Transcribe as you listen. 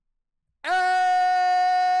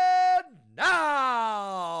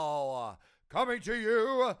coming to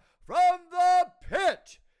you from the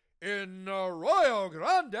pit in Arroyo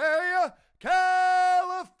Grande,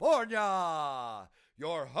 California.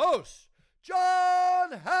 Your hosts,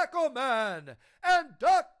 John Hackleman and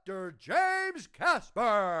Dr. James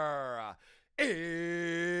Casper. It's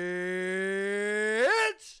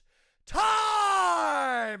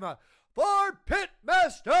time for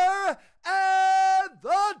Pitmaster and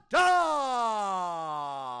the Doc.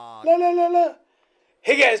 La la la la.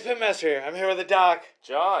 Hey guys, Pitmaster here. I'm here with the Doc.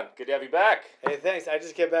 John, good to have you back. Hey, thanks. I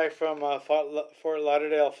just get back from Fort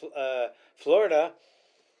Lauderdale, Florida.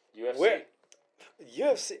 UFC. Where?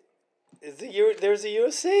 UFC? There's a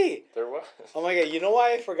UFC. There was. Oh my God! You know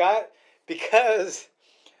why I forgot? Because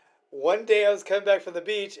one day I was coming back from the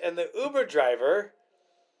beach and the Uber driver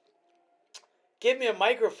gave me a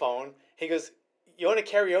microphone. He goes, "You want a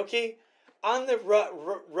karaoke?" On the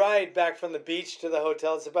ride back from the beach to the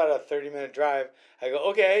hotel, it's about a 30-minute drive. I go,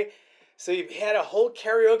 okay. So he had a whole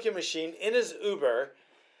karaoke machine in his Uber.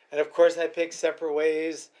 And of course, I picked Separate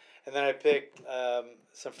Ways. And then I picked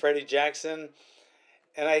some Freddie Jackson.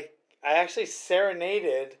 And I actually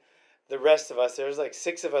serenaded the rest of us. There was like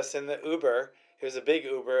 6 of us in the Uber. It was a big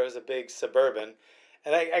Uber. It was a big Suburban.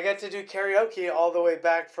 And I got to do karaoke all the way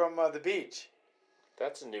back from the beach.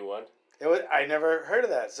 That's a new one. I never heard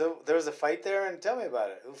of that. So there was a fight there, and tell me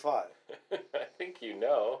about it. Who fought? I think you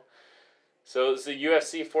know. So it was the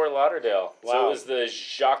UFC Fort Lauderdale. Wow. So it was the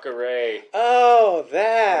Jacare Oh,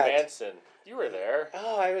 that. Manson. You were there.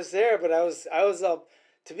 Oh, I was there, but I was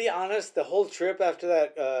to be honest, the whole trip after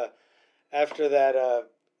that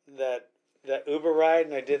Uber ride,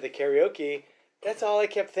 and I did the karaoke. That's all I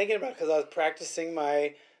kept thinking about because I was practicing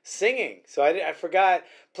my singing. So I forgot.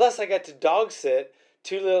 Plus, I got to dog sit.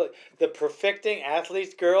 The Perfecting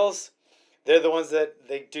Athletes girls, they're the ones that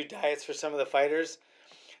they do diets for some of the fighters.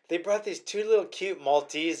 They brought these 2 little cute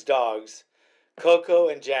Maltese dogs, Coco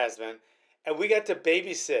and Jasmine, and we got to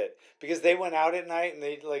babysit because they went out at night and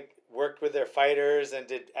they worked with their fighters and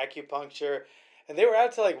did acupuncture, and they were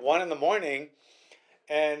out till 1 a.m.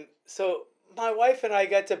 And so my wife and I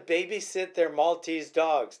got to babysit their Maltese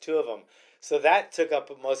dogs, 2 of them. So that took up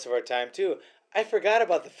most of our time too. I forgot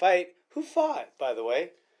about the fight. Who fought, by the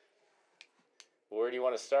way? Where do you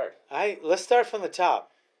want to start? Let's start from the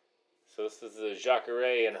top. So this is the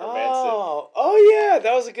Jacare and Hermanson. Oh yeah,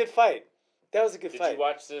 that was a good fight. Did you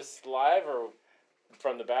watch this live or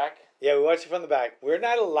from the back? Yeah, we watched it from the back. We're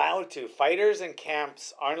not allowed to. Fighters and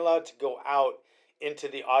camps aren't allowed to go out into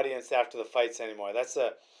the audience after the fights anymore. That's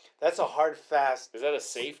a hard, fast. Is that a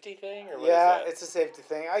safety thing or what Yeah, is that? it's a safety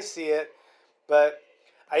thing. I see it, but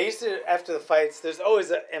I used to, after the fights, there's always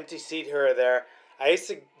an empty seat here or there. I used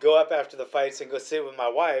to go up after the fights and go sit with my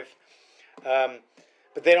wife,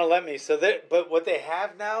 but they don't let me. But what they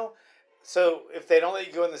have now, so if they don't let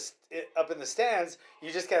you go up in the stands, you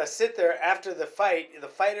just gotta sit there after the fight. The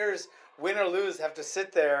fighters, win or lose, have to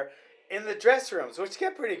sit there in the dress rooms, which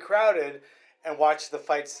get pretty crowded, and watch the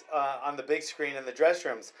fights on the big screen in the dress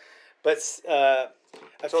rooms. But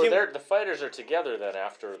the fighters are together then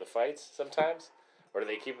after the fights sometimes? Or do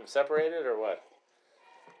they keep them separated, or what?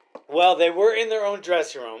 Well, they were in their own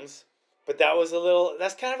dressing rooms, but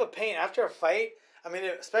that's kind of a pain. After a fight, I mean,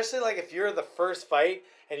 especially if you're the first fight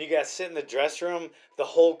and you got to sit in the dressing room the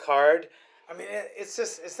whole card, I mean,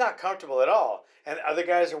 it's not comfortable at all. And other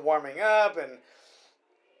guys are warming up, and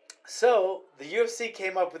so the UFC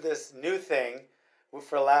came up with this new thing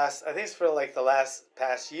for the last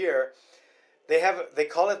past year. They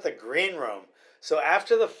call it the green room. So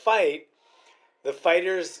after the fight, the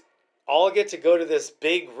fighters all get to go to this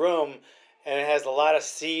big room, and it has a lot of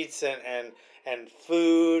seats and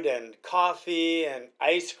food and coffee and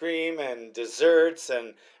ice cream and desserts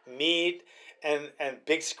and meat and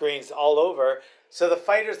big screens all over. So the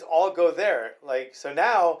fighters all go there. So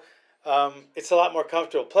now it's a lot more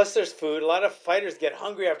comfortable. Plus there's food. A lot of fighters get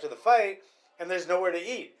hungry after the fight, and there's nowhere to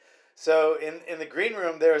eat. So in the green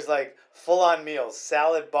room, there's full-on meals,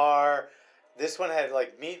 salad bar. This one had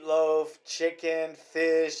meatloaf, chicken,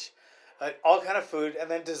 fish, all kind of food,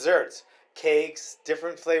 and then desserts, cakes,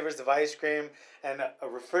 different flavors of ice cream, and a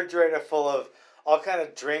refrigerator full of all kind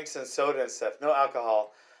of drinks and soda and stuff. No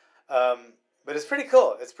alcohol, but it's pretty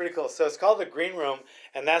cool. So it's called the green room,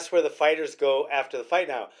 and that's where the fighters go after the fight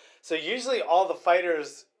now. So usually all the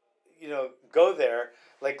fighters, go there.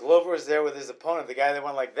 Glover was there with his opponent, the guy that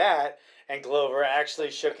went like that, and Glover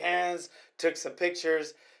actually shook hands, took some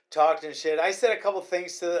pictures, talked and shit. I said a couple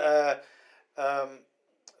things to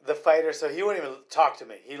the fighter, so he wouldn't even talk to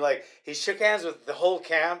me. He shook hands with the whole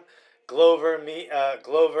camp, Glover,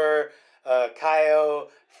 Caio,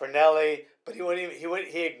 Fernelli, but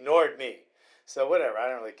he ignored me. So whatever, I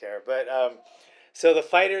don't really care. But so the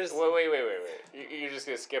fighters. Wait. You're just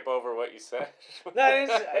gonna skip over what you said?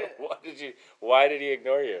 No, Why did he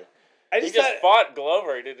ignore you? He just fought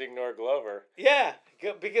Glover. He didn't ignore Glover. Yeah,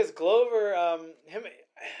 because Glover,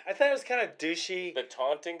 I thought it was kind of douchey. The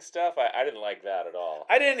taunting stuff, I didn't like that at all.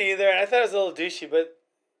 I didn't either. I thought it was a little douchey,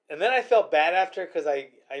 and then I felt bad after because I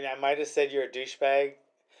might have said you're a douchebag.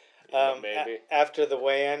 Maybe after the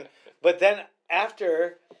weigh-in, but then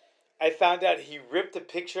after I found out he ripped a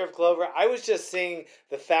picture of Glover, I was just seeing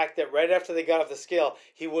the fact that right after they got off the scale,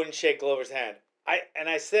 he wouldn't shake Glover's hand.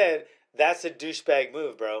 I said that's a douchebag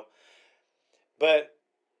move, bro. But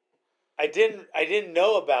I didn't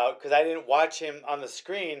know about, because I didn't watch him on the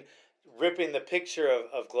screen ripping the picture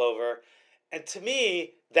of Glover. And to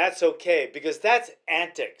me, that's okay, because that's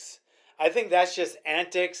antics. I think that's just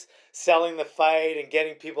antics, selling the fight and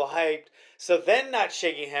getting people hyped. So then not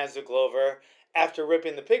shaking hands with Glover after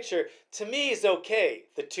ripping the picture, to me is okay,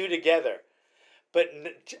 the two together. But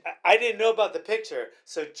I didn't know about the picture,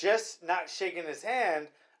 so just not shaking his hand,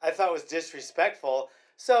 I thought was disrespectful.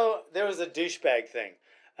 So there was a douchebag thing.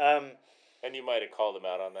 And you might have called him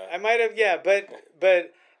out on that. I might have, yeah, but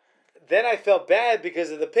then I felt bad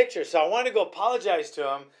because of the picture. So I wanted to go apologize to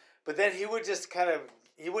him, but then he would just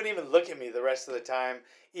he wouldn't even look at me the rest of the time.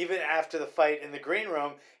 Even after the fight in the green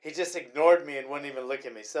room, he just ignored me and wouldn't even look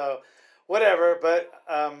at me. So whatever, but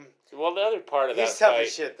well, the other part of that he's tough fight,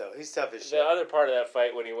 as shit, though. He's tough as shit. The other part of that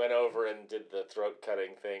fight, when he went over and did the throat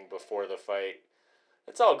cutting thing before the fight,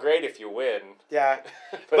 it's all great if you win. Yeah,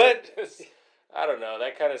 but I don't know,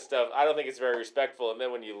 that kind of stuff. I don't think it's very respectful. And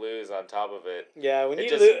then when you lose on top of it, yeah, when it you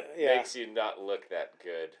just makes you not look that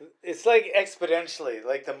good. It's like exponentially.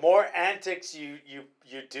 Like the more antics you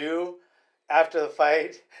do after the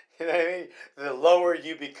fight, you know what I mean, the lower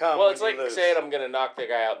you become. Well, it's like saying I'm gonna knock the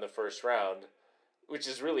guy out in the first round, which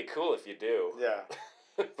is really cool if you do. Yeah.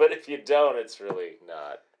 But if you don't, it's really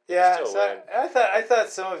not. Yeah. So I thought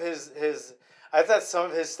some of his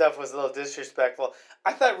stuff was a little disrespectful.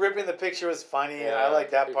 I thought ripping the picture was funny, and I like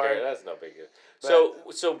that part. That's no big deal.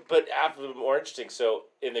 But after the more interesting, so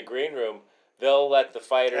in the green room, they'll let the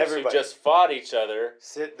fighters who just fought each other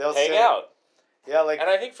hang out. Yeah, and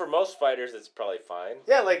I think for most fighters, it's probably fine.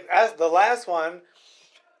 Yeah, like as the last one,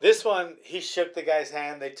 this one, he shook the guy's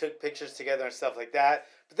hand. They took pictures together and stuff like that.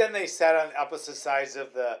 But then they sat on opposite sides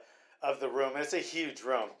of the room, and it's a huge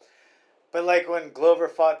room. But like when Glover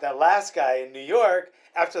fought that last guy in New York,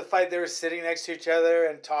 after the fight, they were sitting next to each other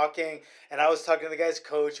and talking. And I was talking to the guy's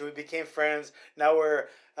coach, and we became friends. Now we're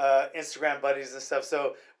Instagram buddies and stuff.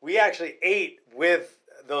 So we actually ate with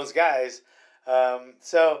those guys.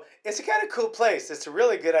 So it's a kind of cool place. It's a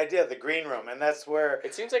really good idea, the green room, and that's where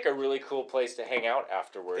it seems like a really cool place to hang out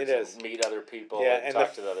afterwards. It is. And meet other people. And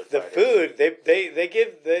talk to the other fighters. The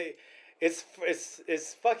food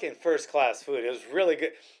it's fucking first class food. It was really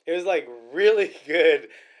good. It was like really good.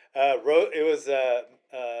 It was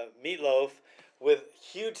meatloaf with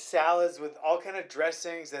huge salads with all kind of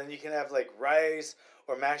dressings, and you can have like rice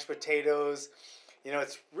or mashed potatoes. You know,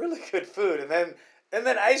 it's really good food, and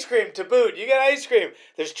then ice cream to boot. You get ice cream.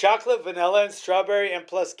 There's chocolate, vanilla, and strawberry, and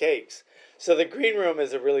plus cakes. So the green room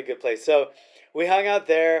is a really good place. So we hung out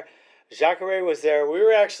there. Jacare was there. We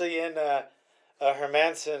were actually in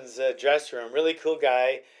Hermansson's dressing room. Really cool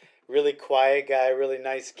guy. Really quiet guy. Really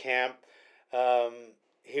nice camp.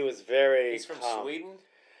 He was very He's from calm. Sweden?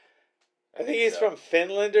 I think he's from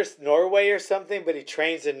Finland or Norway or something, but he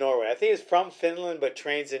trains in Norway. I think he's from Finland but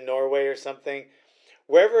trains in Norway or something.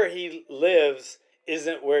 Wherever he lives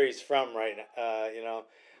isn't where he's from right now, you know.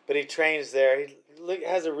 But he trains there. He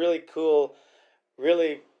has a really cool,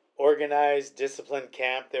 really organized, disciplined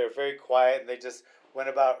camp. They were very quiet, and they just went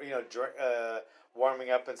about, you know, warming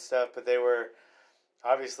up and stuff. But they were,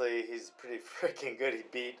 obviously, he's pretty freaking good.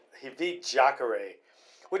 He beat Jacare,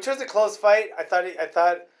 which was a close fight. I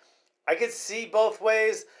thought I could see both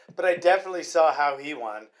ways, but I definitely saw how he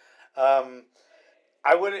won.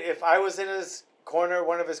 I would, if I was in his corner,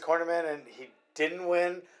 one of his cornermen, and he didn't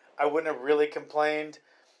win, I wouldn't have really complained.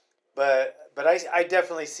 But I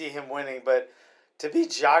definitely see him winning. But to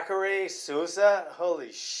beat Jacare Souza,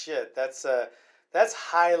 holy shit, that's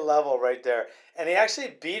high level right there. And he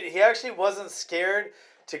actually wasn't scared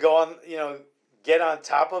to go on, you know, get on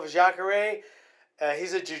top of Jacare.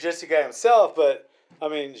 He's a jiu-jitsu guy himself, but I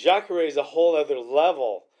mean, Jacare is a whole other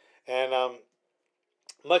level, and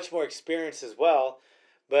much more experience as well.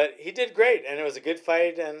 But he did great, and it was a good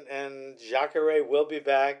fight, and Jacare will be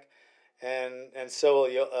back, and so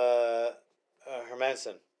will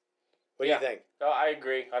Hermansson. What do you think? No, I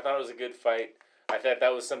agree. I thought it was a good fight. I thought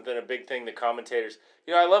that was a big thing. The commentators,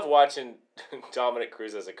 I love watching Dominic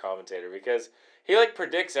Cruz as a commentator because he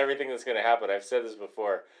predicts everything that's going to happen. I've said this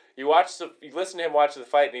before. You listen to him watch the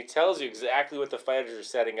fight, and he tells you exactly what the fighters are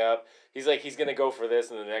setting up. He's he's going to go for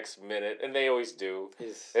this in the next minute, and they always do.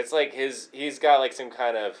 It's he's got some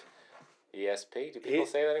kind of ESP. Do people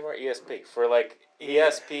say that anymore? ESP for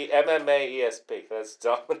ESP MMA ESP. That's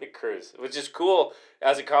Dominic Cruz, which is cool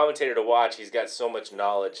as a commentator to watch. He's got so much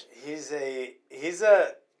knowledge. He's a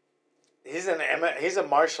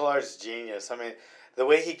martial arts genius. I mean, the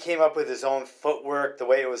way he came up with his own footwork, the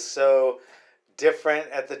way it was so different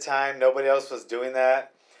at the time. Nobody else was doing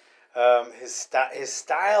that. His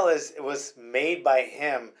style was made by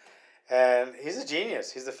him, and he's a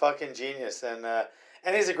genius. He's a fucking genius, and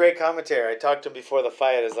he's a great commentator. I talked to him before the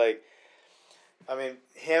fight. It's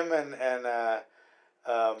him and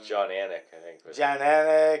John Anik, I think. John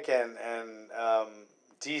Anik and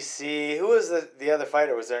DC. Who was the other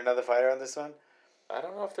fighter? Was there another fighter on this one? I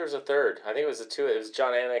don't know if there's a third. I think it was two. It was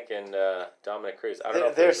John Anik and Dominic Cruz. I don't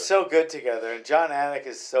know. They're so good together, and John Anik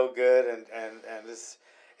is so good, and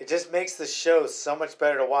it just makes the show so much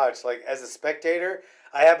better to watch. As a spectator,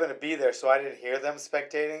 I happen to be there, so I didn't hear them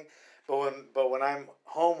spectating. But when I'm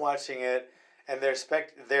home watching it, and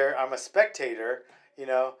I'm a spectator,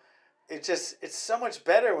 it's so much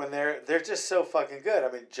better when they're just so fucking good.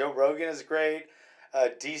 I mean, Joe Rogan is great,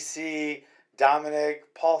 DC,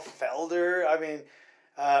 Dominic, Paul Felder. I mean,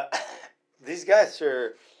 these guys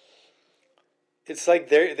are. It's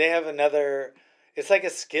they have another. It's like a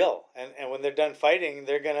skill, and when they're done fighting,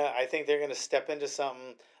 I think they're gonna step into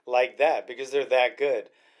something like that because they're that good.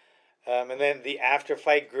 And then the after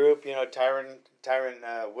fight group, Tyron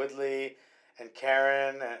Woodley and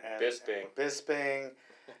Karen and Bisping,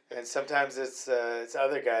 and sometimes it's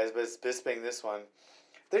other guys, but it's Bisping this one.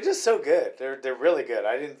 They're just so good. They're really good.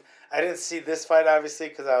 I didn't see this fight obviously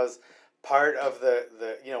because I was part of the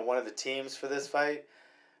one of the teams for this fight,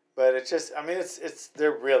 but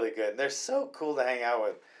they're really good. And they're so cool to hang out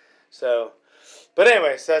with. So, but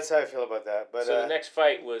anyway, so that's how I feel about that. But so the next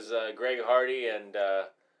fight was Greg Hardy and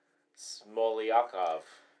Smolyakov.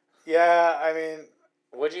 Yeah, I mean,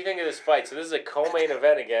 what do you think of this fight? So this is a co-main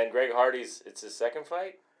event again. Greg Hardy's it's his second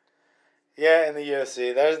fight. Yeah, in the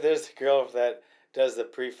UFC. There's the girl that does the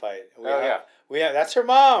pre-fight. We have that's her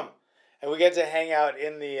mom, and we get to hang out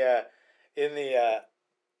in the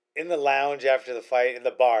lounge after the fight in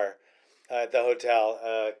the bar at the hotel.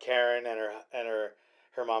 Karen and her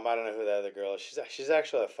mom. I don't know who the other girl is. She's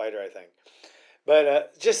actually a fighter, I think.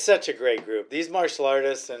 But just such a great group. These martial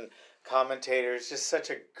artists and commentators, just such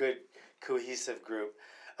a good cohesive group.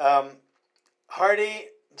 Hardy,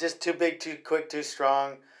 just too big, too quick, too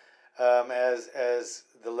strong. As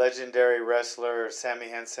the legendary wrestler Sammy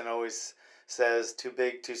Henson always says, too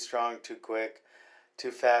big, too strong, too quick,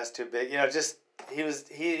 too fast, too big. He was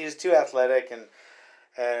too athletic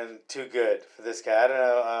and too good for this guy. I don't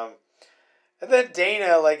know. And then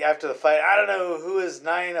Dana, after the fight, I don't know who his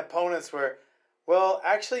 9 opponents were. Well,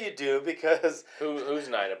 actually, you do because whose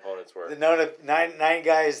 9 opponents were? The nine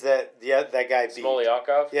guys that guy beat.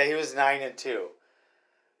 Smolyakov? Yeah, he was 9-2.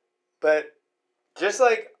 But just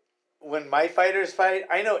when my fighters fight,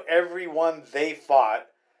 I know everyone they fought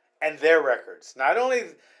and their records. Not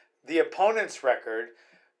only the opponent's record,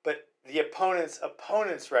 but the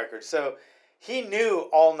opponent's record. So he knew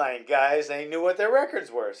all 9 guys and he knew what their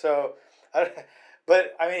records were. So,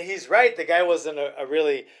 but I mean, he's right. The guy wasn't a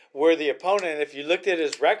really worthy opponent. If you looked at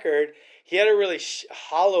his record, he had a really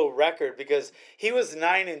hollow record because he was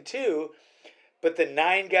 9-2, but the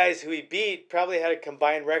 9 guys who he beat probably had a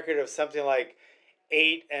combined record of something like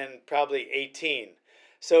 8 and probably 18.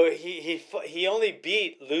 So he only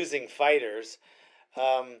beat losing fighters.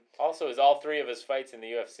 Also, is all 3 of his fights in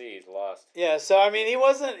the UFC he's lost. Yeah, so I mean he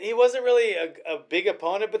wasn't really a big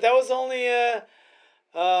opponent, but that was only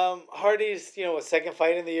Hardy's second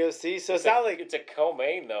fight in the UFC. So it's not like it's a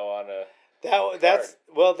co-main though on a.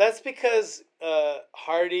 That's because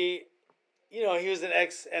Hardy, he was an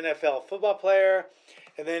ex-NFL football player,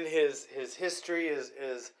 and then his history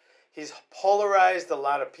is he's polarized a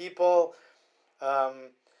lot of people.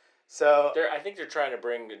 So I think they're trying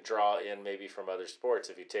to draw in maybe from other sports.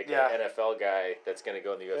 If you take an NFL guy that's going to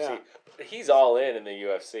go in the UFC, but he's all in the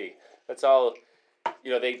UFC. That's all.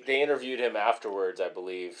 They interviewed him afterwards, I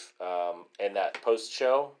believe, in that post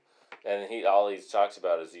show, and all he talks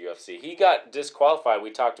about is the UFC. He got disqualified.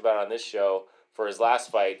 We talked about on this show for his last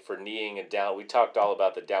fight for kneeing a down. We talked all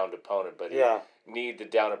about the downed opponent, but he kneed the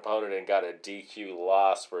down opponent and got a DQ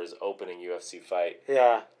loss for his opening UFC fight.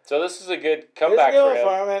 Yeah. So this is a good comeback for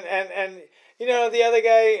him. And the other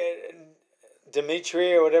guy,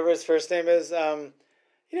 Dimitri or whatever his first name is.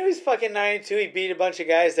 He's fucking 9-2. He beat a bunch of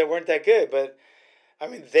guys that weren't that good, but I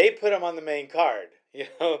mean, they put him on the main card.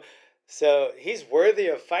 So he's worthy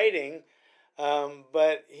of fighting.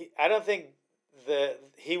 But I don't think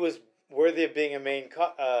he was worthy of being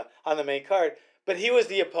on the main card. But he was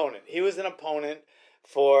the opponent. He was an opponent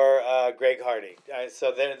for Greg Hardy.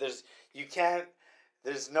 So there's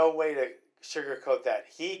no way to sugarcoat that.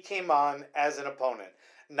 He came on as an opponent,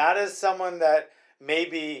 not as someone that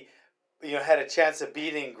maybe had a chance of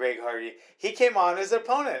beating Greg Hardy. He came on as an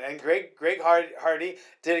opponent, and Greg Hardy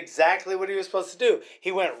did exactly what he was supposed to do.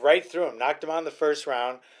 He went right through him, knocked him out in the first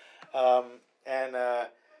round, and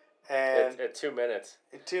at 2 minutes.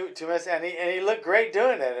 2 minutes, and he looked great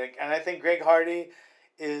doing it. And I think Greg Hardy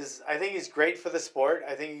he's great for the sport.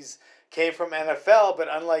 I think he's came from NFL, but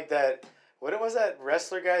unlike that, what was that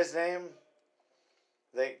wrestler guy's name?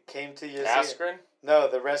 That came to UFC. Askren?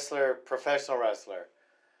 No, the professional wrestler.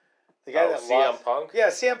 The guy that CM lost. Punk? Yeah,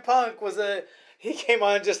 CM Punk he came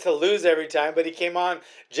on just to lose every time, but he came on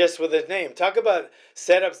just with his name. Talk about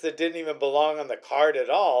setups that didn't even belong on the card at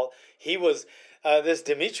all. He was, this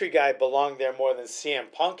Dimitri guy belonged there more than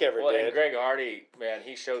CM Punk ever did. And Greg Hardy, man,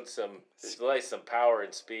 he showed some power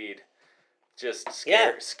and speed. Just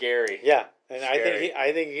scary. Yeah, and scary.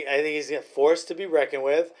 I think he's a force to be reckoned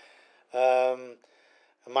with.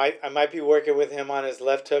 I might be working with him on his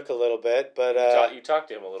left hook a little bit, but you talked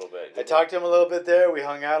to him a little bit. I talked to him a little bit there. We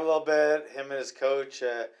hung out a little bit. Him and his coach,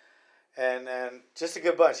 and just a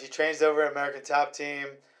good bunch. He trains over at American Top Team,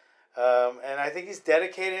 and I think he's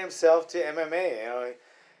dedicated himself to MMA.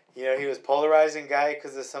 He was polarizing guy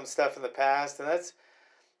because of some stuff in the past, and that's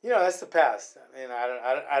the past. I mean,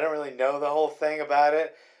 I don't really know the whole thing about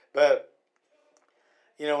it, but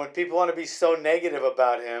when people want to be so negative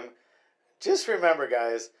about him. Just remember,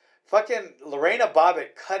 guys, fucking Lorena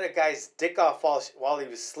Bobbitt cut a guy's dick off while he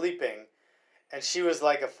was sleeping, and she was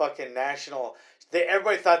like a fucking national.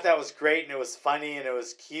 Everybody thought that was great, and it was funny, and it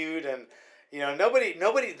was cute, and nobody.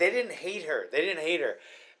 They didn't hate her.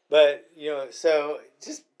 But so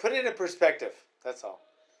just put it in perspective. That's all.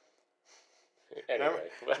 Anyway,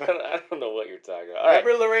 I don't know what you're talking about.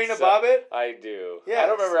 Remember Lorena Bobbitt? I do. Yeah. I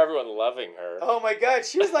don't remember everyone loving her. Oh my God,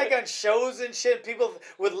 she was like on shows and shit. People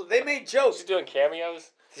they made jokes. She's doing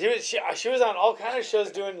cameos. She was on all kind of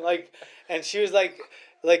shows doing and she was like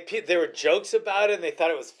there were jokes about it and they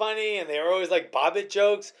thought it was funny and they were always like Bobbitt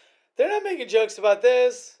jokes. They're not making jokes about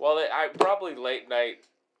this. Well, I probably late night.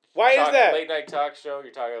 Why is that? Late night talk show.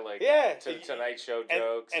 You're talking like Tonight Show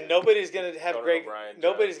jokes. And nobody's gonna have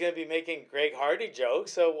nobody's jokes. Gonna be making Greg Hardy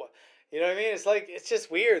jokes. So you know what I mean? It's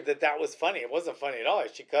just weird that was funny. It wasn't funny at all.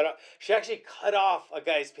 She actually cut off a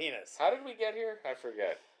guy's penis. How did we get here? I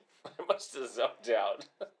forget. I must have zoned out.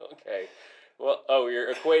 Okay. Well,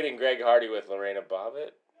 you're equating Greg Hardy with Lorena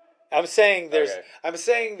Bobbitt? I'm saying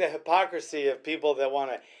the hypocrisy of people that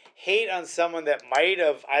want to hate on someone that might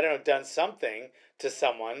have, done something to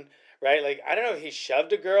someone, right? Like, I don't know if he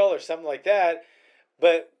shoved a girl or something like that,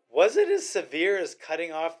 but was it as severe as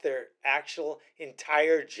cutting off their actual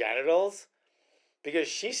entire genitals? Because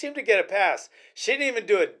she seemed to get a pass. She didn't even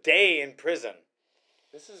do a day in prison.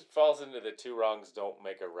 This falls into the two wrongs don't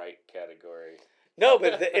make a right category. No,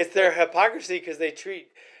 but it's their hypocrisy because they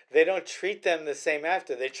don't treat them the same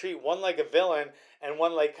after. They treat one like a villain and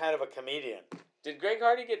one like kind of a comedian. Did Greg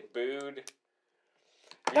Hardy get booed?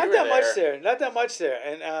 Not that much there.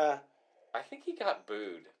 And I think he got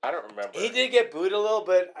booed. I don't remember. He did get booed a little,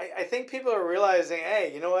 but I think people are realizing,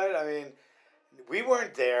 hey, you know what? I mean, we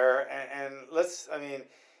weren't there, and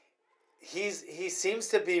he seems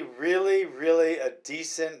to be really, really a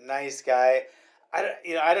decent, nice guy.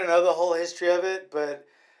 I don't know the whole history of it, but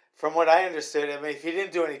from what I understood, I mean, if he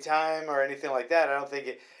didn't do any time or anything like that, I don't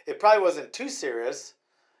think it probably wasn't too serious.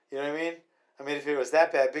 You know what I mean? I mean, if it was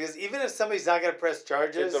that bad, because even if somebody's not going to press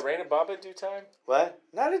charges... Did Lorena Bobbitt do time? What?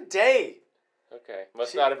 Not a day. Okay.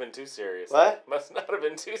 Must not have been too serious. What? Must not have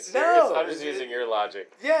been too serious. No, I'm just using your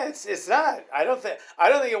logic. Yeah, it's not. I don't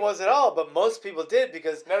think it was at all, but most people did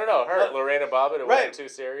because... No. Lorena Bobbitt, it wasn't too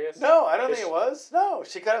serious? No, I don't think it was. No,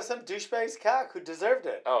 she cut off some douchebag's cock who deserved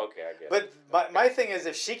it. Oh, okay, I get it. But my thing is,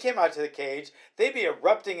 if she came out to the cage, they'd be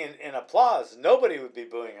erupting in applause. Nobody would be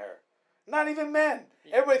booing her. Not even men.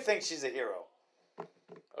 Everybody thinks she's a hero.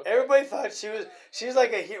 Okay. Everybody thought she was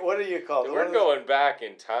like a hero. What do you call it? We're going back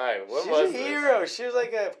in time. She's a hero. She was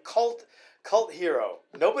like a cult hero.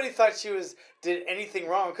 Nobody thought she did anything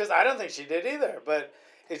wrong because I don't think she did either. But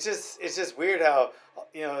it's just weird how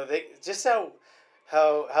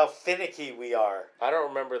how finicky we are. I don't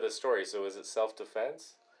remember the story. So is it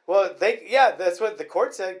self-defense? Well, that's what the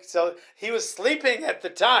court said. So he was sleeping at the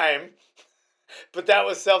time. But that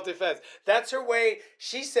was self-defense. That's her way.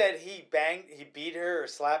 She said he beat her or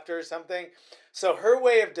slapped her or something. So her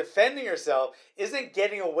way of defending herself isn't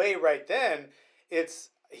getting away right then.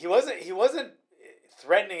 He wasn't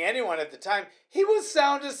threatening anyone at the time. He was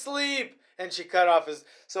sound asleep, and she cut off his.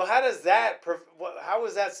 So how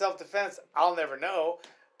was that self-defense? I'll never know,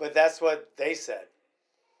 but that's what they said.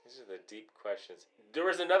 These are the deep questions. There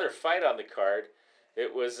was another fight on the card.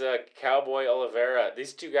 It was Cowboy Oliveira.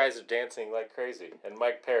 These two guys are dancing like crazy, and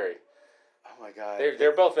Mike Perry. Oh my God!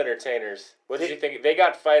 They're both entertainers. What did you think? They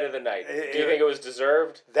got fight of the night. Do you think it was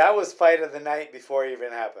deserved? That was fight of the night before it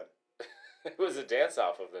even happened. It was a dance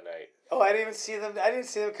off of the night. Oh, I didn't even see them. I didn't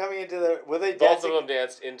see them coming into the. Were they Both dancing? of them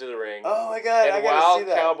danced into the ring. Oh my God! And I gotta see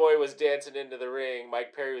that. while Cowboy was dancing into the ring,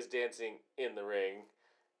 Mike Perry was dancing in the ring.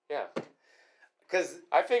 Yeah. Because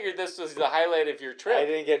I figured this was the highlight of your trip. I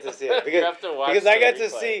didn't get to see it because You have to watch because the I got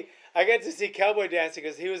replay. to see Cowboy dancing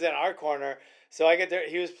because he was in our corner. So I get there.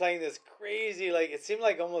 He was playing this crazy, like it seemed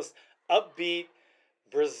like almost upbeat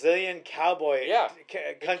Brazilian cowboy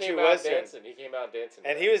country he came western. Out dancing. He came out dancing.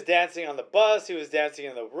 And he was dancing on the bus. He was dancing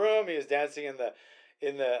in the room. He was dancing in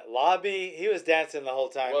the lobby. He was dancing the whole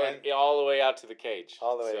time. Well, all the way out to the cage.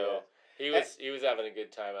 All the way. So he was having a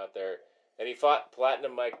good time out there, and he fought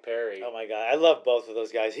Platinum Mike Perry. Oh my God, I love both of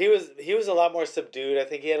those guys. He was a lot more subdued. I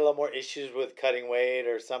think he had a lot more issues with cutting weight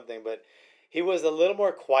or something, but he was a little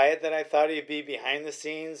more quiet than I thought he'd be behind the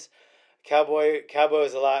scenes. Cowboy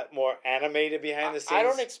is a lot more animated behind the scenes. I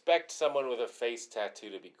don't expect someone with a face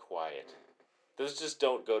tattoo to be quiet. Those just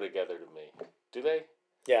don't go together to me. Do they?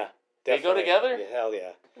 Yeah, definitely. They go together? Yeah, hell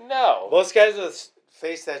yeah. No. Most guys with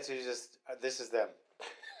face tattoos this is them.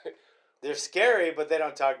 They're scary, but they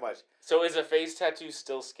don't talk much. So is a face tattoo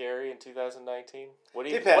still scary in 2019? What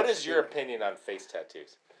is your opinion on face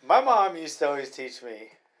tattoos? My mom used to always teach me.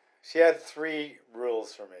 She had 3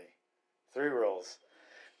 rules for me. 3 rules.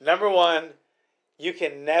 Number 1, you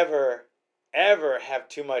can never, ever have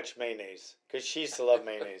too much mayonnaise. Because she used to love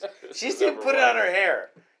mayonnaise. She used to put it on her hair.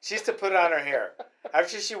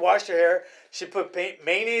 After she washed her hair, she put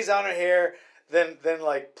mayonnaise on her hair, then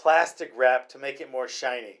like plastic wrap to make it more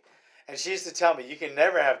shiny. And she used to tell me, you can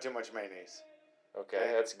never have too much mayonnaise.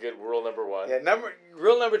 Okay, that's good. Rule number 1. Yeah,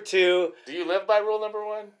 rule number 2. Do you live by rule number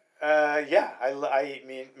 1? Yeah, I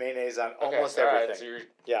eat mayonnaise on almost everything. Right, so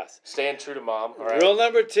you're staying true to mom. All right. Rule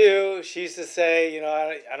number 2, she used to say,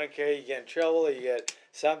 I don't care, you get in trouble or you get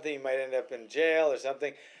something, you might end up in jail or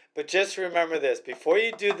something. But just remember this, before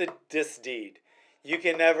you do this deed, you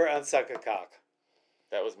can never unsuck a cock.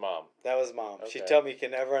 That was mom. Okay. She told me you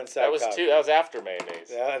can never unsuck a cock. That was after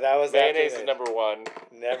mayonnaise. Yeah, that was mayonnaise after is number 1.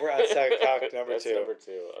 Never unsuck a cock, number 2. That's number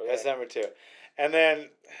 2. Okay. That's number 2. And then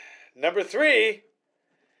number 3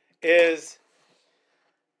 is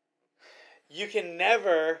you can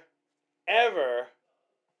never, ever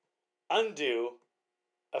undo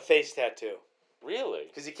a face tattoo. Really?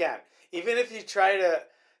 Because you can't. Even if you try to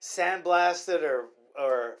sandblast it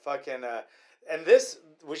or fucking... and this,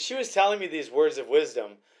 when she was telling me these words of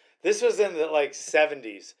wisdom, this was in the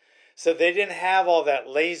 70s. So they didn't have all that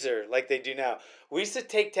laser like they do now. We used to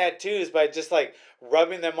take tattoos by just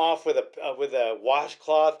rubbing them off with a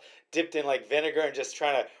washcloth dipped in vinegar and just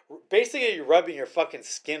trying to... Basically, you're rubbing your fucking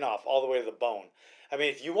skin off all the way to the bone. I mean,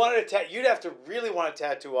 if you wanted to you'd have to really want a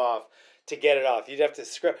tattoo off to get it off. You'd have to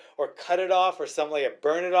scrub or cut it off or something like that,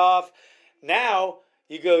 burn it off. Now...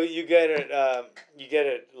 You get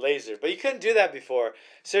it laser, but you couldn't do that before.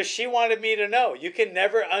 So she wanted me to know you can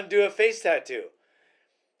never undo a face tattoo,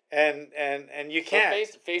 and you can't.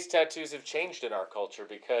 So face tattoos have changed in our culture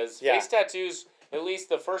because face tattoos, at least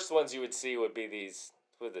the first ones you would see would be these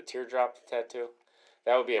with the teardrop tattoo.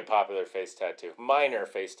 That would be a popular face tattoo, minor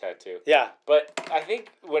face tattoo. Yeah, but I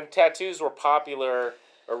think when tattoos were popular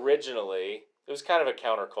originally, it was kind of a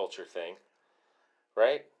counterculture thing,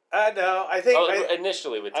 right? No, I think...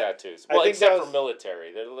 initially with tattoos. Except for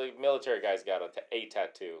military. The military guys got a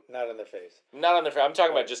tattoo. Not on the face. Not on the face. I'm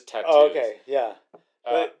talking about just tattoos. Oh, okay, yeah.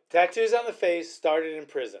 But tattoos on the face started in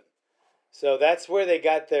prison. So that's where they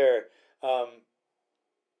got their...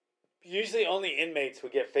 usually only inmates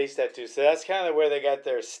would get face tattoos. So that's kind of where they got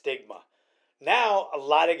their stigma. Now, a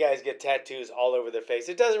lot of guys get tattoos all over their face.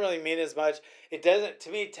 It doesn't really mean as much.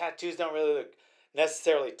 To me, tattoos don't really look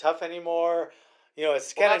necessarily tough anymore.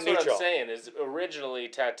 It's kind of neutral. That's what I'm saying. Is originally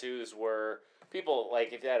tattoos were people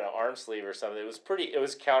if you had an arm sleeve or something. It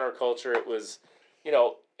was counterculture. It was,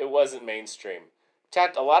 it wasn't mainstream.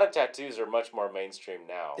 A lot of tattoos are much more mainstream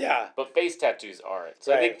now. Yeah. But face tattoos aren't.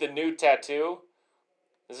 So right. I think the new tattoo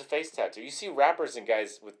It's a face tattoo. You see rappers and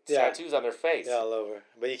guys with Yeah. tattoos on their face. Yeah, all over.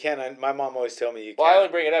 But you can't. My mom always told me you Well, I only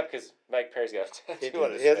can't. bring it up because Mike Perry's got a tattoo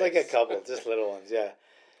on his He has face. like a couple, just little ones. Yeah.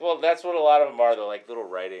 Well, that's what a lot of them are, though, like little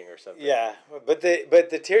writing or something. Yeah, but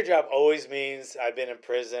the teardrop always means I've been in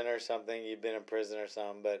prison or something. You've been in prison or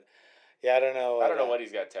something. But yeah, I don't know. I don't know what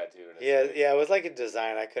he's got tattooed in his Yeah, face. yeah, it was like a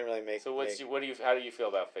design. I couldn't really make. So how do you feel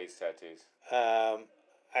about face tattoos?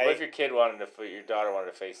 I, What if your kid your daughter wanted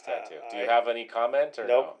a face tattoo? Do you have any comment or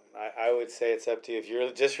nope. I would say it's up to you. If you're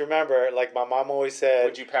just remember, like my mom always no? said,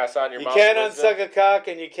 Would you pass on your you mom's can't wisdom? unsuck a cock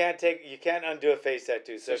and you can't undo a face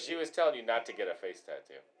tattoo. So she was telling you not to get a face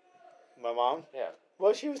tattoo. My mom? Yeah.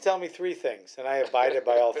 Well, she was telling me 3 things, and I abided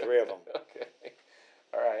by all 3 of them. Okay.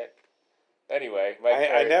 All right. Anyway,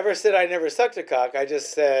 I never said I never sucked a cock. I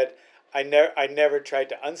just said I never tried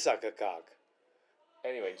to unsuck a cock.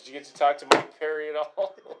 Anyway, did you get to talk to Mike Perry at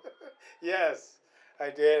all? Yes, I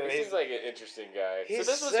did. He seems like an interesting guy. So he's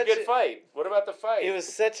this was a such good a- fight. What about the fight? It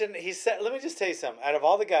was such an. He said, let me just tell you something. Out of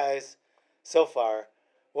all the guys so far,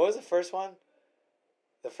 what was the first one?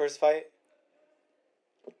 The first fight?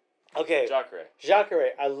 Okay. Jacare.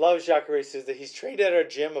 Jacare. I love Jacare Souza. He's trained at our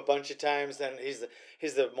gym a bunch of times, and he's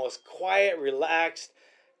the most quiet, relaxed,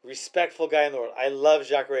 respectful guy in the world. I love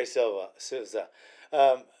Jacare Souza.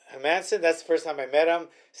 Hermanson, that's the first time I met him.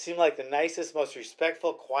 Seemed like the nicest, most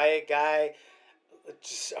respectful, quiet guy.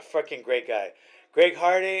 Just a freaking great guy. Greg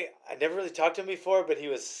Hardy, I never really talked to him before, but he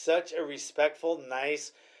was such a respectful,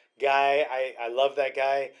 nice guy. I love that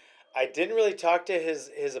guy. I didn't really talk to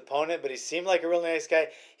his opponent, but he seemed like a really nice guy.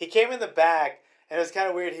 He came in the back, and it was kind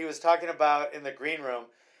of weird. He was talking about in the green room,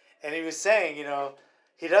 and he was saying,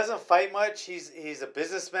 he doesn't fight much. He's a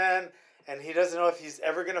businessman, and he doesn't know if he's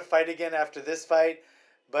ever going to fight again after this fight,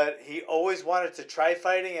 but he always wanted to try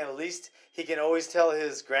fighting, and at least he can always tell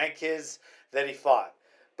his grandkids that he fought.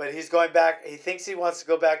 But he's going back. He thinks he wants to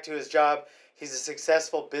go back to his job. He's a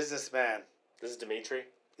successful businessman. This is Dimitri.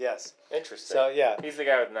 Yes. Interesting. So yeah. He's the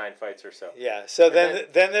guy with 9 fights or so. Yeah. So And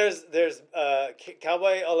then there's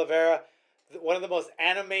Cowboy Oliveira, one of the most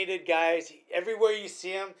animated guys. Everywhere you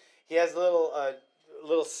see him, he has a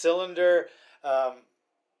little cylinder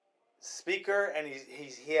speaker, and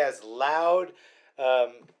he has loud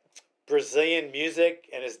Brazilian music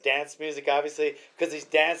and his dance music, obviously, because he's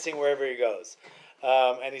dancing wherever he goes.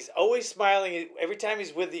 And he's always smiling. Every time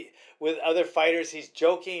he's with other fighters, he's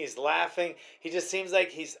joking, he's laughing. He just seems like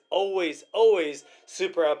he's always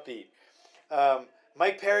super upbeat.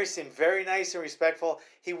 Mike Perry seemed very nice and respectful.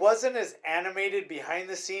 He wasn't as animated behind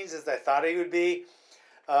the scenes as I thought he would be,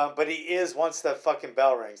 but he is once the fucking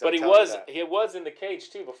bell rings. But he was in the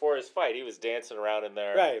cage too before his fight. He was dancing around in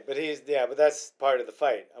there. Right, but that's part of the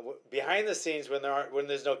fight. Behind the scenes, when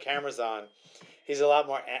there's no cameras on, he's a lot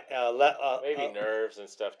more. Maybe nerves and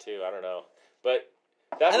stuff too. I don't know, but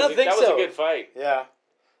that was a good fight. Yeah.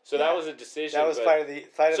 So that was a decision. That was fight of the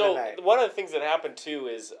night. So one of the things that happened too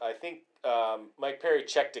is I think Mike Perry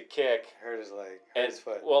checked a kick. Hurt his leg. Hurt his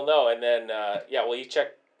foot. Well, no, and then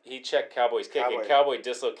he checked Cowboy's kick, and Cowboy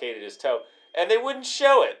dislocated his toe, and they wouldn't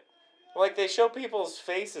show it. Like they show people's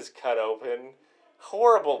faces cut open,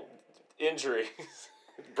 horrible injuries,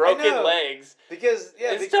 broken legs. Because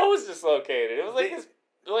his toe was dislocated. It was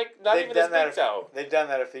like not even his big toe. They've done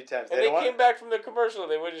that a few times. And they came back from the commercial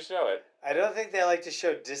and they wouldn't show it. I don't think they like to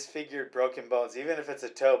show disfigured broken bones, even if it's a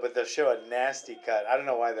toe, but they'll show a nasty cut. I don't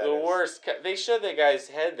know why that is. The worst cut. They showed the guy's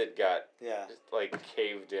head that got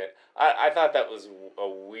caved in. I thought that was a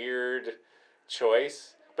weird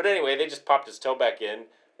choice. But anyway, they just popped his toe back in.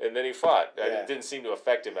 And then he fought. Yeah. It didn't seem to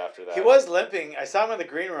affect him after that. He was limping. I saw him in the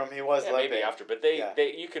green room. He was limping. Maybe after. But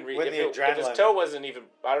you can read if his toe wasn't even,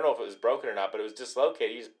 I don't know if it was broken or not, but it was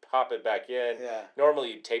dislocated. You just pop it back in. Yeah.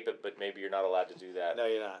 Normally you tape it, but maybe you're not allowed to do that. No,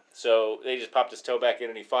 you're not. So they just popped his toe back in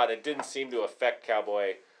and he fought. It didn't seem to affect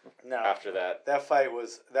Cowboy after that. That fight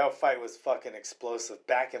was fucking explosive.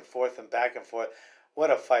 Back and forth and back and forth. What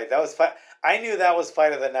a fight. That was fight. I knew that was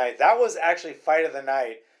fight of the night. That was actually fight of the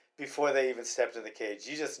night before they even stepped in the cage.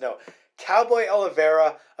 You just know. Cowboy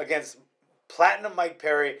Oliveira against Platinum Mike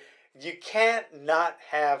Perry. You can't not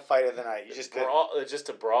have fight of the night. You just couldn't. Just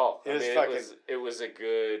a brawl. It was a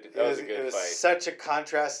good fight. It was such a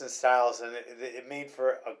contrast in styles, and it made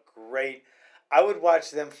for a great. I would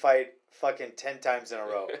watch them fight fucking 10 times in a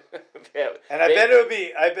row. Yeah, and I bet it would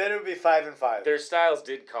be 5-5. Their styles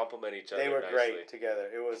did complement each other. They were nicely. Great together.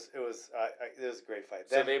 It was a great fight.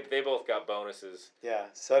 So they both got bonuses. Yeah.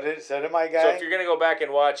 So did my guy. So if you're gonna go back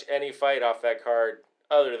and watch any fight off that card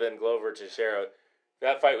other than Glover Teixeira,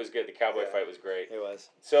 that fight was good. The Cowboy fight was great. It was.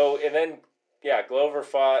 So and then Glover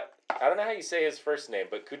fought. I don't know how you say his first name,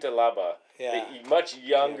 but Cutelaba. Yeah. The much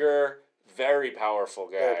younger Very powerful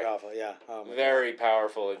guy. Very powerful, yeah. Oh my Very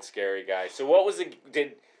powerful and scary guy. So what was it?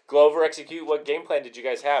 Did Glover execute? What game plan did you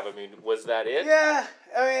guys have? I mean, was that it? Yeah,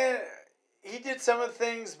 I mean, he did some of the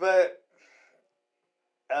things, but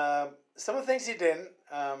some of the things he didn't.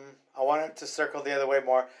 I wanted to circle the other way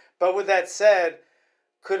more. But with that said,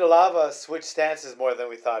 Kudalava switched stances more than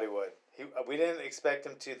we thought he would. We didn't expect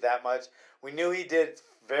him to that much. We knew he did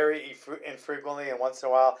very infrequently and once in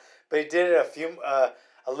a while, but he did it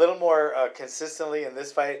a little more consistently in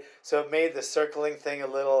this fight. So it made the circling thing a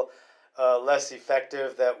little less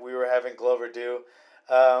effective that we were having Glover do.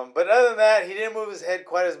 But other than that, he didn't move his head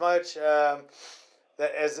quite as much as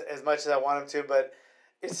much as I want him to. But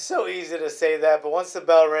it's so easy to say that. But once the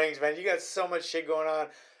bell rings, man, you got so much shit going on.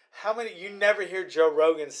 You never hear Joe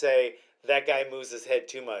Rogan say that guy moves his head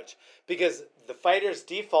too much, because the fighter's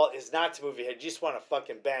default is not to move your head. You just want to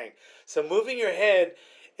fucking bang. So moving your head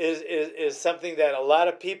is something that a lot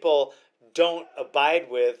of people don't abide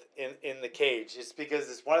with in the cage. It's because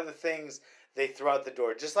it's one of the things they throw out the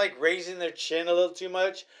door. Just like raising their chin a little too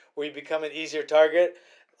much, where you become an easier target.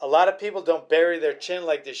 A lot of people don't bury their chin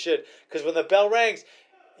like they should, because when the bell rings,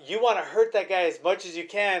 you want to hurt that guy as much as you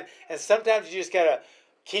can, and sometimes you just gotta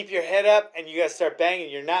keep your head up and you gotta start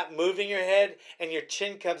banging. You're not moving your head and your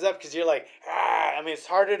chin comes up because you're like, ah. I mean, it's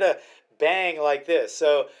harder to bang like this.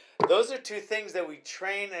 So those are two things that we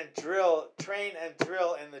train and drill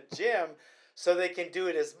in the gym, so they can do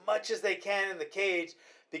it as much as they can in the cage,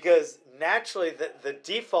 because naturally the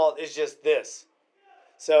default is just this.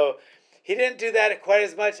 So he didn't do that quite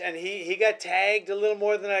as much, and he got tagged a little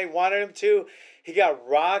more than I wanted him to. He got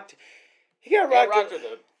rocked. He got rocked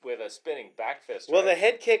with a spinning back fist. Well, right? the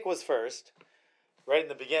head kick was first, right in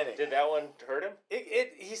the beginning. Did that one hurt him?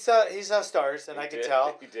 He saw stars, and I could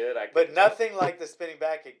tell. He did. But nothing like the spinning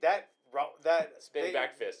back kick. That spinning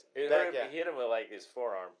back fist. He hit him with like his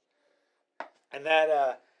forearm. And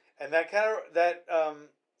that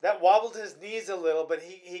wobbled his knees a little, but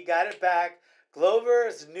he got it back.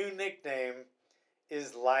 Glover's new nickname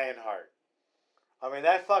is Lionheart. I mean,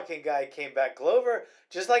 that fucking guy came back. Glover,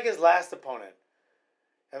 just like his last opponent.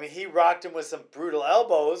 I mean, he rocked him with some brutal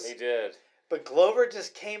elbows. He did. But Glover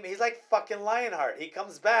just came. He's like fucking Lionheart. He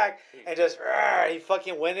comes back and just he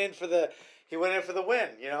fucking went in for the win.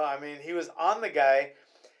 You know, I mean, he was on the guy,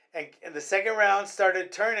 and the second round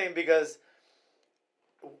started turning because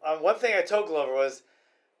one thing I told Glover was,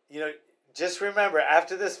 you know, just remember,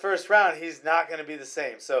 after this first round, he's not going to be the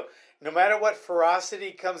same. So no matter what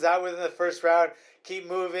ferocity comes out within the first round, keep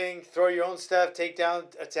moving, throw your own stuff, takedown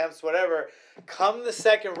attempts, whatever. Come the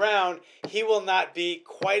second round, he will not be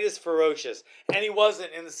quite as ferocious. And he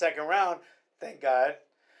wasn't in the second round, thank God.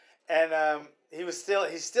 And he's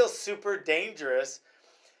still super dangerous,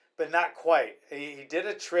 but not quite. He did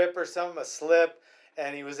a trip or something, a slip,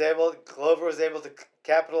 and Glover was able to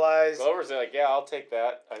capitalize. Glover's like, yeah, I'll take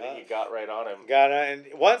that. I think he got right on him. And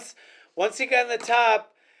once he got in the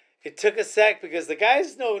top, it took a sec, because the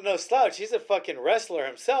guy's no slouch. He's a fucking wrestler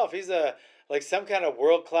himself. He's like some kind of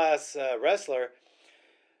world-class wrestler.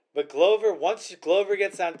 But once Glover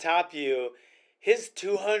gets on top of you, his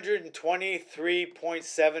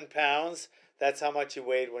 223.7 pounds, that's how much he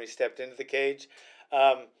weighed when he stepped into the cage,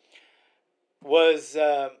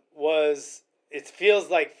 it feels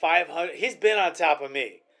like 500. He's been on top of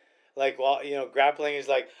me. Like, well, you know, grappling is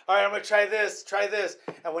like, all right, I'm going to try this.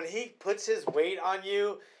 And when he puts his weight on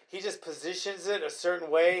you, he just positions it a certain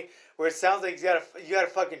way where it sounds like you got a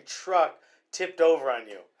fucking truck tipped over on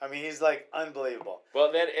you. I mean, he's like unbelievable.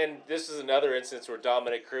 Well, and this is another instance where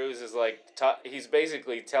Dominic Cruz is like, he's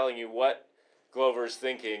basically telling you what Glover's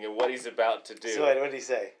thinking and what he's about to do. So what did he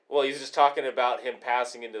say? Well, he's just talking about him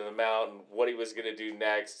passing into the mount and what he was going to do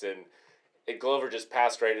next, and Glover just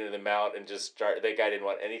passed right into the mount and just started. That guy didn't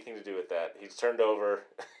want anything to do with that. He turned over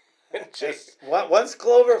and just... Once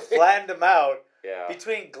Glover flattened him out, yeah.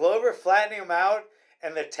 Between Glover flattening him out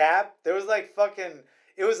and the tap, there was like fucking...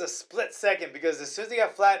 It was a split second, because as soon as he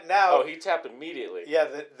got flattened out... Oh, he tapped immediately. Yeah,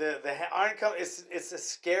 the arm comes... It's a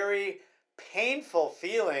scary, painful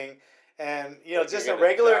feeling, and, you know, like just a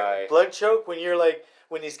regular blood choke when you're like...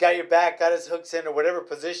 When he's got your back, got his hooks in, or whatever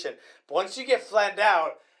position. But once you get flattened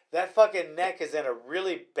out, that fucking neck is in a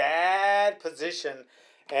really bad position,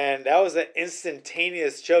 and that was an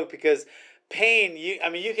instantaneous choke, because pain, you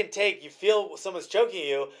feel someone's choking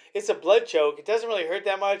you, it's a blood choke, it doesn't really hurt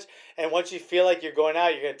that much, and once you feel like you're going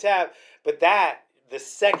out, you're going to tap, but the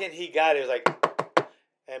second he got it, was like,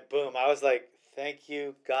 and boom, I was like, thank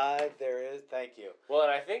you, God, thank you. Well,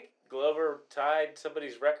 and I think Glover tied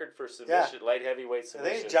somebody's record for submission, light heavyweight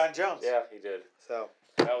submission. I think it's John Jones. Yeah, he did. So...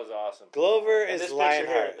 That was awesome. Glover is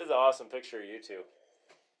Lionheart. This is an awesome picture of you two.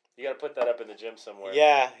 You got to put that up in the gym somewhere.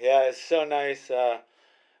 Yeah, it's so nice.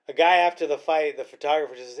 A guy after the fight, the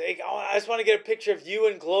photographer just says, "Hey, I just want to get a picture of you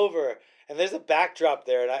and Glover." And there's a backdrop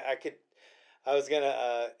there, and I was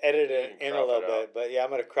gonna edit it in a little bit, but yeah,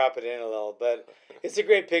 I'm gonna crop it in a little. But it's a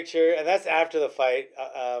great picture, and that's after the fight.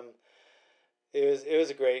 It was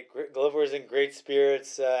a great. Glover was in great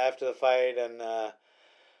spirits after the fight, and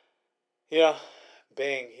you know,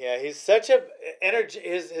 Bing. Yeah, he's such a energy.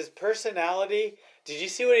 His personality. Did you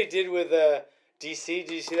see what he did with DC?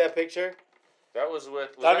 Did you see that picture? That was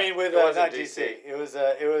with. Not DC. It was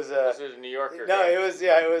Was it a New Yorker? No, guy? it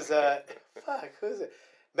was fuck. Who is it?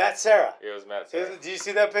 Matt Serra. It was Matt Serra. Did you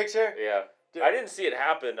see that picture? Yeah. Dude. I didn't see it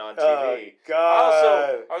happen on TV. Oh,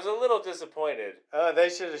 God. I was a little disappointed. Oh, they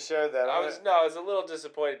should have showed that. I was a little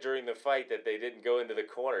disappointed during the fight that they didn't go into the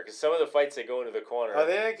corner, because some of the fights they go into the corner. Oh,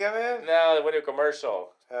 they didn't come in? No, they went to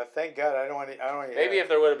commercial. Thank God. I don't want to. Maybe if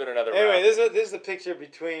there would have been another Anyway, round. this is the picture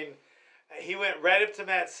between. He went right up to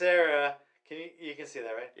Matt Serra. You can see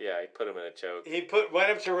that, right? Yeah, he put him in a choke. He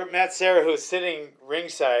went up to Matt Serra, who was sitting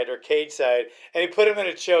ringside or cage side, and he put him in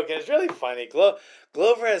a choke, and it's really funny.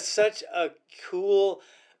 Glover has such a cool,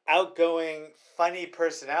 outgoing, funny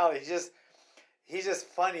personality. He's just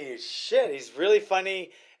funny as shit. He's really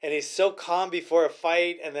funny, and he's so calm before a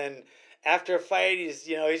fight, and then after a fight, his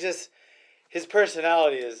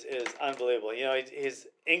personality is unbelievable. He's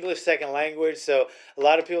English second language, so a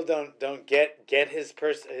lot of people don't get his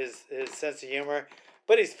sense of humor,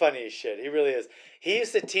 but he's funny as shit. He really is. He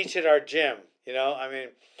used to teach at our gym. I mean,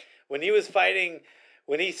 when he was fighting,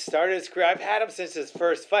 when he started his career, I've had him since his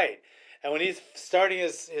first fight, and when he's starting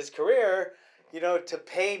his career, to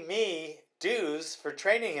pay me dues for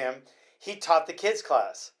training him, he taught the kids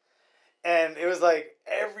class, and it was like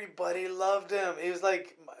everybody loved him. It's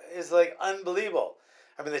like unbelievable.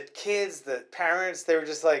 I mean, the kids, the parents, they were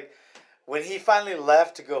just like, when he finally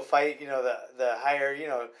left to go fight, the higher,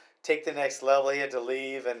 take the next level, he had to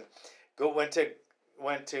leave and went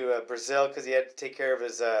to Brazil because he had to take care of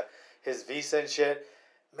his visa and shit.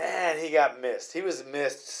 Man, he got missed. He was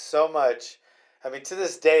missed so much. I mean, to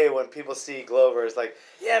this day, when people see Glover, it's like,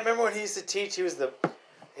 yeah, remember when he used to teach?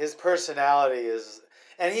 His personality is,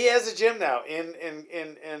 and he has a gym now in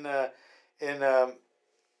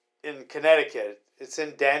Connecticut. It's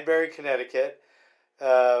in Danbury, Connecticut,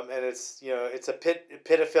 and it's a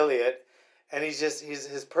Pitt affiliate, and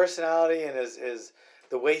his personality and his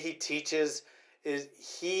the way he teaches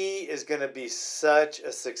he is going to be such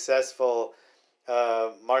a successful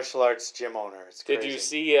martial arts gym owner. It's crazy. Did you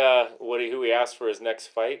see who he asked for his next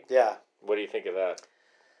fight? Yeah. What do you think of that?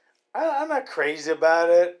 I'm not crazy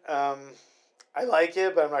about it. I like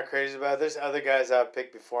it, but I'm not crazy about it. There's other guys I've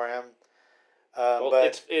picked before him.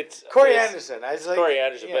 But it's Corey Anderson. Corey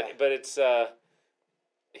Anderson, yeah. but it's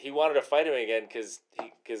he wanted to fight him again because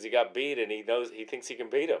he got beat and he thinks he can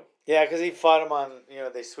beat him. Yeah, because he fought him on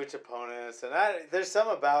they switch opponents, and there's some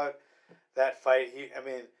about that fight.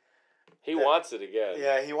 He wants it again.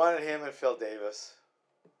 Yeah, he wanted him and Phil Davis.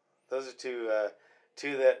 Those are two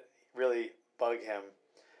that really bug him.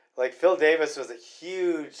 Like Phil Davis was a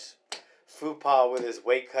huge faux pas with his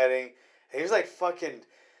weight cutting. And he was like fucking.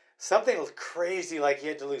 Something crazy, like he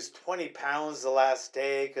had to lose 20 pounds the last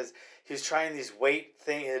day because he was trying these weight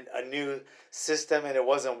thing, a new system, and it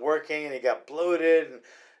wasn't working, and he got bloated, and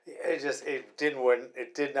it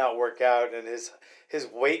did not work out, and his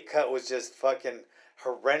weight cut was just fucking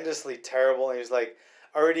horrendously terrible, and he was like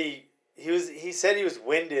he said he was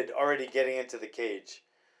winded already getting into the cage.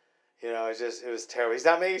 It was terrible. He's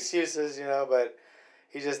not making excuses, but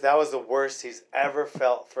that was the worst he's ever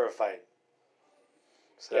felt for a fight.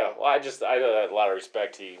 So. Yeah, well, I know that a lot of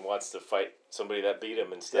respect. He wants to fight somebody that beat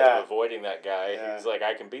him instead of avoiding that guy. Yeah. He's like,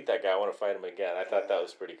 I can beat that guy. I want to fight him again. I thought that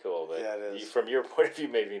was pretty cool. But it is. From your point of view,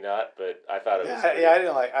 maybe not. But I thought it was. I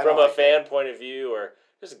didn't like. From a fan point of view, or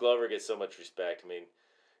just Glover gets so much respect. I mean,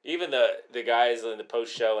 even the guys in the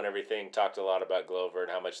post show and everything talked a lot about Glover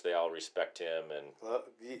and how much they all respect him.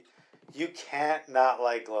 And you can't not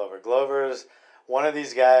like Glover. Glover is one of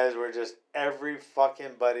these guys where just every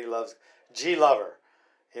fucking buddy loves G Lover.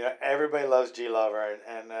 Everybody loves G Lover,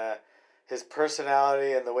 and his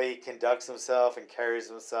personality and the way he conducts himself and carries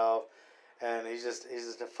himself, and he's just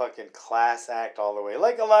a fucking class act all the way.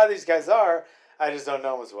 Like a lot of these guys are, I just don't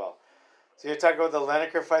know him as well. So you talk about the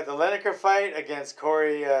Lineker fight. The Lineker fight against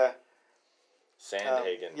Corey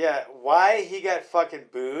Sandhagen. Yeah, why he got fucking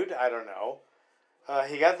booed, I don't know.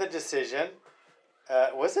 He got the decision.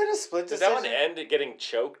 Was it a split decision? Did that one end at getting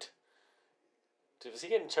choked? Was he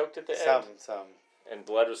getting choked at the end? Some. And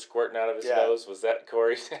blood was squirting out of his nose. Was that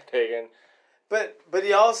Corey Sandhagen? But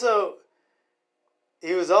he also,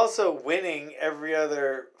 he was also winning every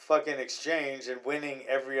other fucking exchange and winning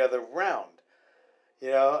every other round. You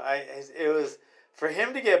know, it was for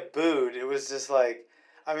him to get booed. It was just like,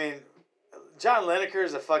 I mean, John Lineker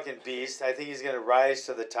is a fucking beast. I think he's gonna rise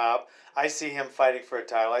to the top. I see him fighting for a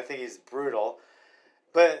title. I think he's brutal,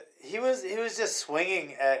 but he was just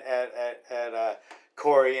swinging at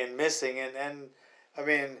Corey and missing and I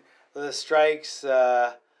mean the strikes.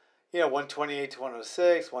 128 to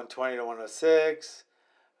 106, 120 to 106,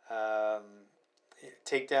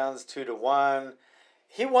 takedowns 2-1.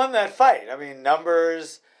 He won that fight. I mean,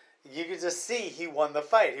 numbers, you could just see he won the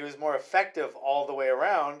fight. He was more effective all the way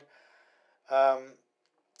around. And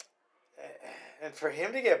for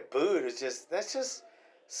him to get booed that's just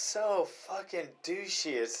so fucking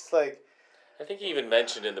douchey. It's like, I think he even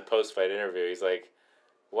mentioned in the post-fight interview, he's like,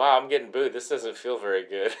 wow, I'm getting booed. This doesn't feel very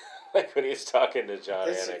good. Like when he's talking to John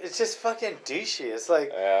Anik. It's just fucking douchey. It's like,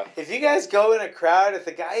 if you guys go in a crowd,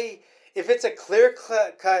 if it's a clear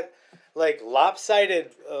cut, like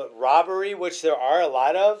lopsided robbery, which there are a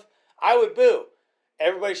lot of, I would boo.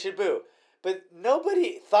 Everybody should boo. But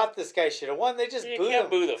nobody thought this guy should have won. They just booed him. You can't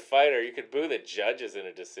boo the fighter. You could boo the judges in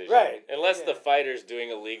a decision. Right. Unless the fighter's doing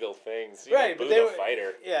illegal things. You right. Boo the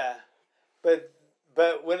fighter. Yeah. But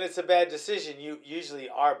when it's a bad decision, you usually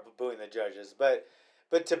are booing the judges. But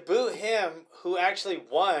to boo him, who actually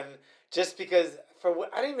won, just because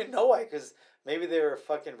I don't even know why. Because maybe they were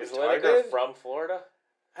fucking retarded. Is Lineker from Florida?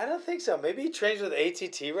 I don't think so. Maybe he trains with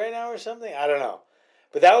ATT right now or something. I don't know.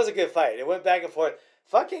 But that was a good fight. It went back and forth.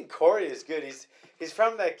 Fucking Corey is good. He's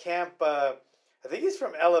from that camp. I think he's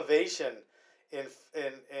from Elevation in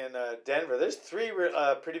Denver. There's 3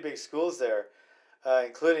 pretty big schools there,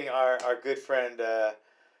 including our good friend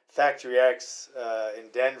Factory X in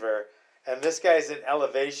Denver. And this guy's in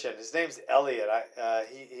Elevation. His name's Elliot. I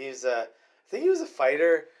think he was a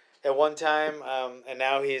fighter at one time, and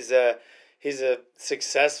now he's a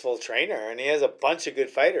successful trainer, and he has a bunch of good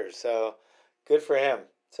fighters. So good for him.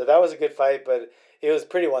 So that was a good fight, but it was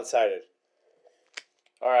pretty one-sided.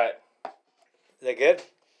 All right. Is that good?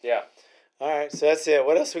 Yeah. All right, so that's it.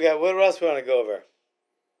 What else we got? What else we want to go over?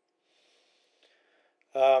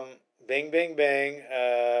 Bing, bing, bang.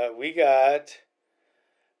 We didn't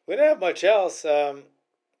have much else. I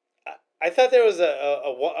thought there was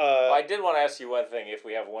I did want to ask you one thing if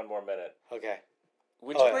we have one more minute. Okay.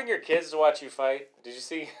 Would you bring your kids to watch you fight? Did you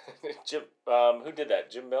see Jim? Who did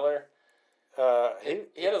that? Jim Miller?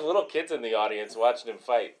 He had his little kids in the audience watching him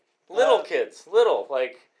fight. Little kids.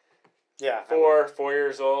 Like... Yeah, 4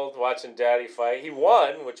 years old, watching Daddy fight. He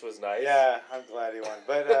won, which was nice. Yeah, I'm glad he won.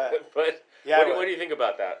 But yeah, what do you think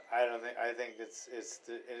about that? I think it's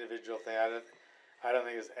the individual thing. I don't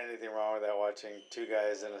think there's anything wrong with that. Watching 2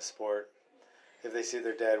 guys in a sport, if they see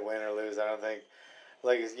their dad win or lose, I don't think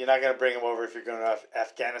you're not gonna bring them over if you're going to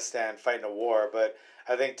Afghanistan fighting a war. But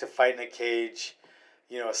I think to fight in a cage,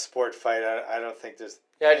 a sport fight, I don't think there's.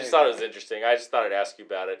 Yeah, I just thought it was interesting. I just thought I'd ask you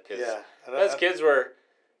about it because those kids were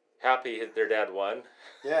happy their dad won.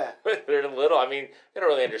 Yeah. They're little. I mean, they don't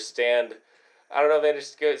really understand. I don't know if they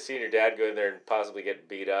just seeing your dad go in there and possibly get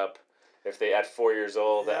beat up. If they at 4 years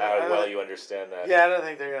old, how well you understand that. Yeah, I don't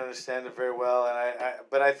think they're going to understand it very well.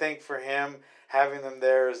 But I think for him, having them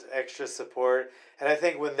there is extra support. And I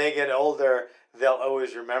think when they get older, they'll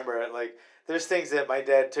always remember it. Like, there's things that my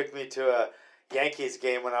dad took me to a Yankees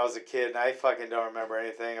game when I was a kid, and I fucking don't remember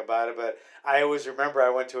anything about it. But I always remember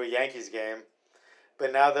I went to a Yankees game.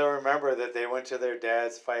 But now they'll remember that they went to their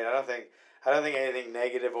dad's fight. I don't think anything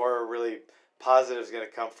negative or really positive is going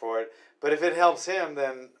to come for it. But if it helps him,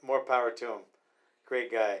 then more power to him.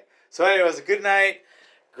 Great guy. So anyway, it was a good night.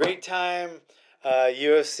 Great time.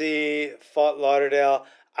 UFC fought Lauderdale.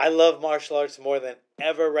 I love martial arts more than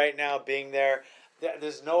ever right now being there.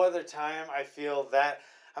 There's no other time I feel that.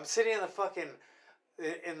 I'm sitting in the fucking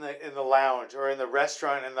in the lounge or in the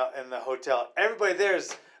restaurant in the hotel. Everybody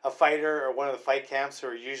there's a fighter or one of the fight camps who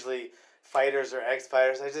are usually fighters or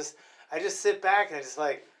ex-fighters. I just sit back and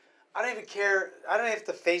I don't even care. I don't have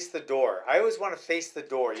to face the door. I always want to face the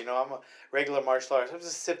door. I'm a regular martial artist. I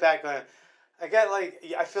just sit back and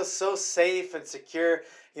I feel so safe and secure.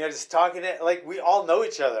 Just talking to we all know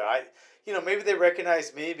each other. Maybe they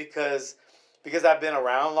recognize me because I've been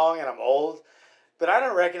around long and I'm old, but I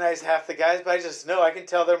don't recognize half the guys. But I just know I can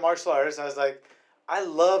tell they're martial artists. And I was like, I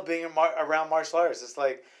love being around martial artists. It's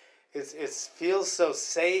like, it feels so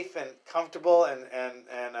safe and comfortable and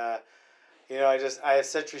I have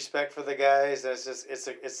such respect for the guys. And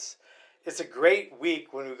it's a great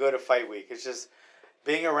week when we go to fight week. It's just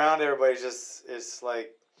being around everybody. It's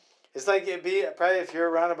like it'd be probably if you're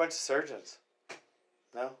around a bunch of surgeons.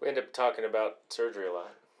 No, we end up talking about surgery a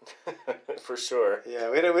lot. For sure. Yeah,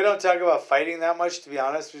 we don't talk about fighting that much, to be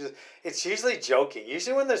honest. It's usually joking.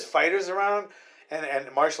 Usually when there's fighters around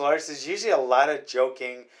and martial arts, there's usually a lot of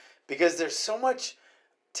joking because there's so much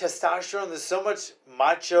testosterone. There's so much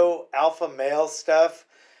macho alpha male stuff.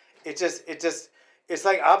 It's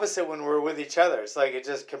like opposite when we're with each other. It's like it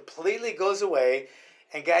just completely goes away,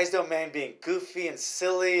 and guys don't mind being goofy and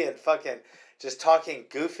silly and fucking just talking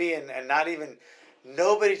goofy and not even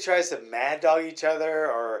nobody tries to mad dog each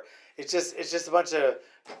other or it's just a bunch of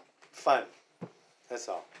fun. That's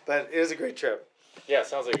all. But it was a great trip. Yeah,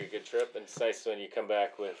 sounds like a good trip, and it's nice when you come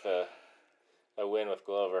back with a win with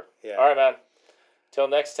Glover. Yeah. All right, man. Till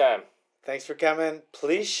next time. Thanks for coming.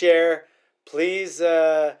 Please share. Please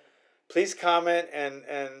comment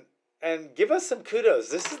and give us some kudos.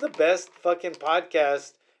 This is the best fucking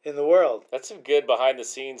podcast in the world. That's some good behind the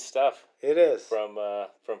scenes stuff. It is. From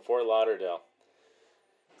Fort Lauderdale.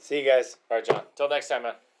 See you guys. All right, John. Till next time,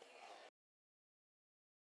 man.